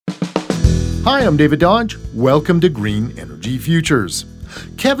Hi, I'm David Dodge. Welcome to Green Energy Futures.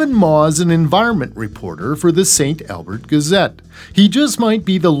 Kevin Maw is an environment reporter for the St. Albert Gazette. He just might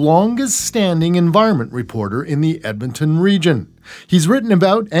be the longest-standing environment reporter in the Edmonton region. He's written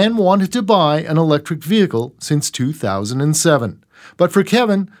about and wanted to buy an electric vehicle since 2007. But for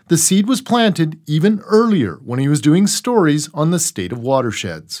Kevin, the seed was planted even earlier when he was doing stories on the state of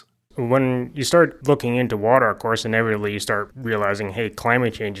watersheds. When you start looking into water, of course, inevitably you start realizing, hey,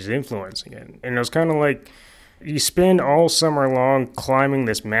 climate change is influencing it. And it was kind of like you spend all summer long climbing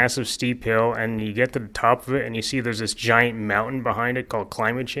this massive steep hill, and you get to the top of it, and you see there's this giant mountain behind it called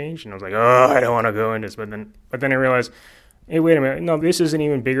climate change. And I was like, oh, I don't want to go in this. But then I realized, hey, wait a minute. No, this is an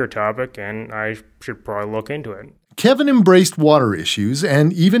even bigger topic, and I should probably look into it. Kevin embraced water issues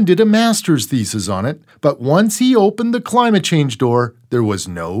and even did a master's thesis on it, but once he opened the climate change door, there was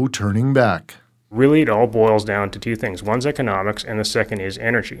no turning back. Really, it all boils down to two things. One's economics, and the second is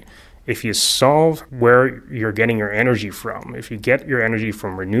energy. If you solve where you're getting your energy from, if you get your energy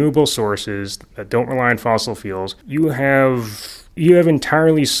from renewable sources that don't rely on fossil fuels, you have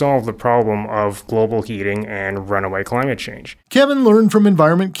entirely solved the problem of global heating and runaway climate change. Kevin learned from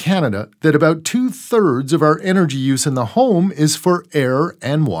Environment Canada that about 2/3 of our energy use in the home is for air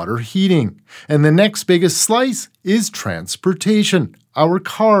and water heating. And the next biggest slice is transportation, our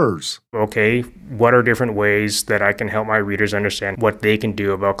cars. Okay, what are different ways that I can help my readers understand what they can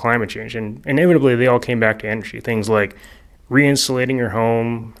do about climate change? And inevitably, they all came back to energy. Things like re-insulating your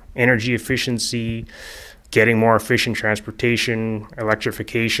home, energy efficiency, getting more efficient transportation,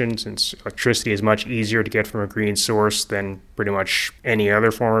 electrification, since electricity is much easier to get from a green source than pretty much any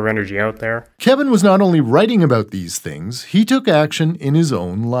other form of energy out there. Kevin was not only writing about these things, he took action in his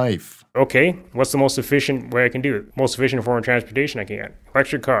own life. Okay, what's the most efficient way I can do it? Most efficient form of transportation I can get?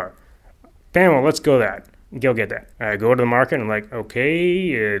 Electric car. Bam, well, let's go that. Go get that. I go to the market and I'm like,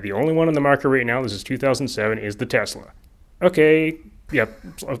 okay, the only one on the market right now, this is 2007, is the Tesla. Okay, yep,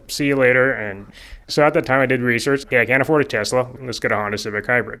 I'll see you later. And so at that time I did research. Yeah, I can't afford a Tesla. Let's get a Honda Civic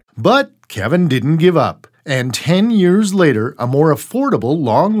Hybrid. But Kevin didn't give up. And 10 years later, a more affordable,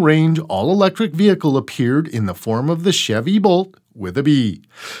 long-range, all-electric vehicle appeared in the form of the Chevy Bolt with a B.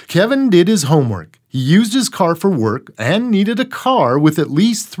 Kevin did his homework. He used his car for work and needed a car with at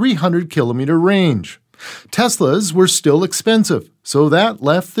least 300-kilometer range. Teslas were still expensive, so that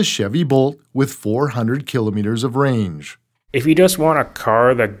left the Chevy Bolt with 400 kilometers of range. If you just want a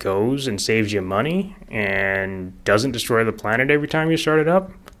car that goes and saves you money and doesn't destroy the planet every time you start it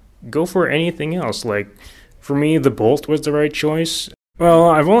up, go for anything else. Like, for me, the Bolt was the right choice. Well,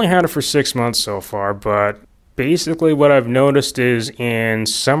 I've only had it for 6 months so far, but basically what I've noticed is in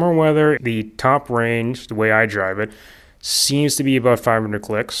summer weather, the top range, the way I drive it, seems to be about 500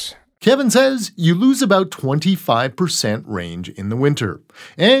 clicks. Kevin says you lose about 25% range in the winter,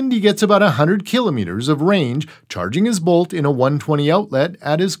 and he gets about 100 kilometers of range charging his Bolt in a 120 outlet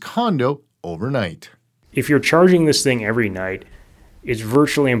at his condo overnight. If you're charging this thing every night, it's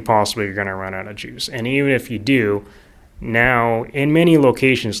virtually impossible you're going to run out of juice. And even if you do, now in many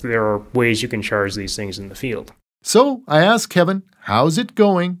locations there are ways you can charge these things in the field. So I asked Kevin, how's it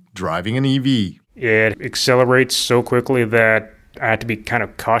going driving an EV? It accelerates so quickly that I had to be kind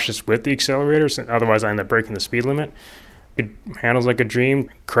of cautious with the accelerators, otherwise I end up breaking the speed limit. It handles like a dream,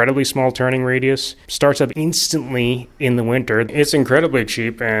 incredibly small turning radius, starts up instantly in the winter. It's incredibly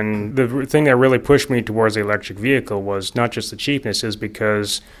cheap, and the thing that really pushed me towards the electric vehicle was not just the cheapness, is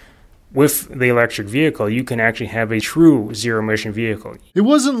because with the electric vehicle, you can actually have a true zero-emission vehicle. It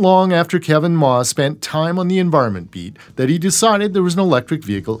wasn't long after Kevin Maw spent time on the Environment Beat that he decided there was an electric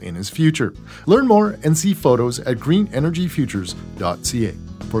vehicle in his future. Learn more and see photos at greenenergyfutures.ca.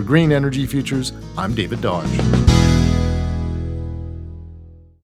 For Green Energy Futures, I'm David Dodge.